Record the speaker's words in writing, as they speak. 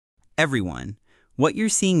everyone. What you're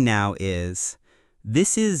seeing now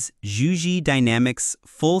this is Zhui Dynamics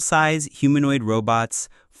full-size humanoid robot's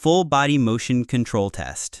full body motion control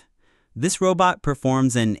test. This robot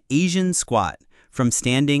performs an Asian squat from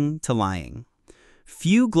standing to lying.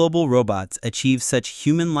 Few global robots achieve such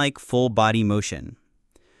human-like full body motion.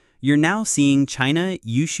 You're now seeing China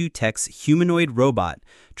Yushu Tech's humanoid robot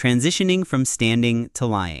transitioning from standing to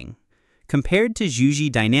lying. Compared to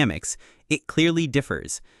Zhui Dynamics, it clearly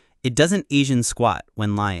differs. It doesn't Asian squat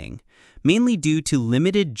when lying, mainly due to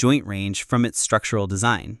limited joint range from its structural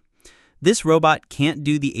design. This robot can't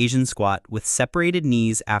do the Asian squat with separated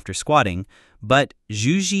knees after squatting, but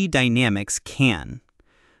Zhui Dynamics can.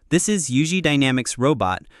 This is Zhui Dynamics'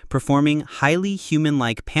 robot performing highly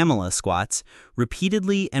human-like Pamela squats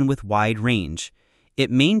repeatedly and with wide range.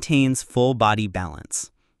 It maintains full body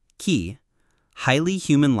balance. Key: highly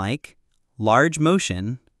human-like, large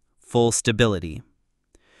motion, full stability.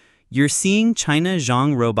 You're seeing China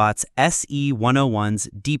Zhong Robot's SE-101's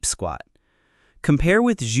deep squat. Compare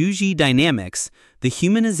with Zhui Dynamics, the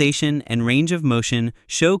humanization and range of motion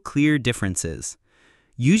show clear differences.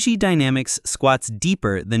 Zhui Dynamics squats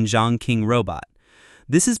deeper than Zhongking robot.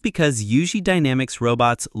 This is because Zhui Dynamics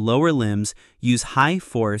robot's lower limbs use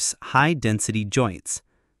high-force, high-density joints.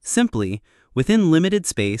 Simply, within limited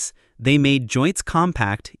space, they made joints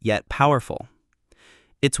compact yet powerful.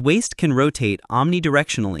 Its waist can rotate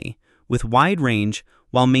omnidirectionally, with wide range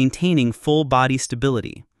while maintaining full body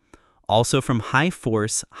stability, also from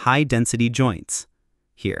high-force, high-density joints.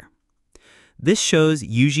 Here. This shows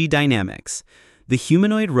Zhui Dynamics, the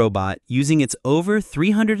humanoid robot using its over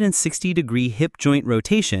 360-degree hip joint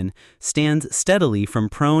rotation stands steadily from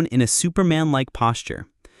prone in a Superman-like posture.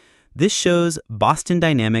 This shows Boston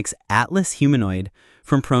Dynamics' Atlas humanoid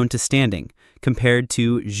from prone to standing, compared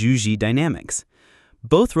to Zhui Dynamics.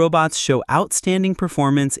 Both robots show outstanding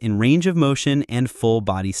performance in range of motion and full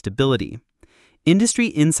body stability. Industry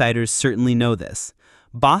insiders certainly know this.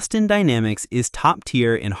 Boston Dynamics is top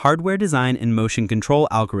tier in hardware design and motion control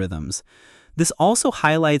algorithms. This also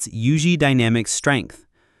highlights Zhui Dynamics' strength.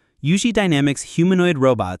 Zhui Dynamics' humanoid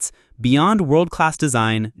robots, beyond world-class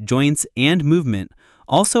design, joints, and movement,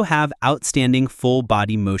 also have outstanding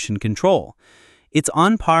full-body motion control. It's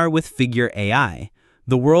on par with Figure AI,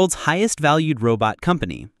 the world's highest-valued robot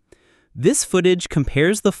company. This footage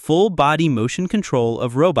compares the full-body motion control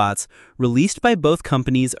of robots released by both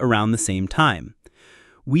companies around the same time.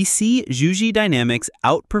 We see Zhui Dynamics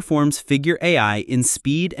outperforms Figure AI in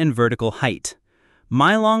speed and vertical height.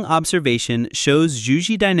 My long observation shows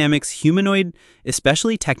Zhui Dynamics' humanoid,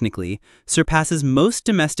 especially technically, surpasses most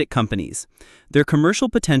domestic companies. Their commercial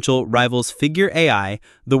potential rivals Figure AI,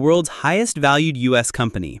 the world's highest-valued U.S.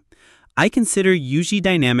 company. I consider Zhui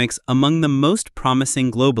Dynamics among the most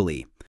promising globally.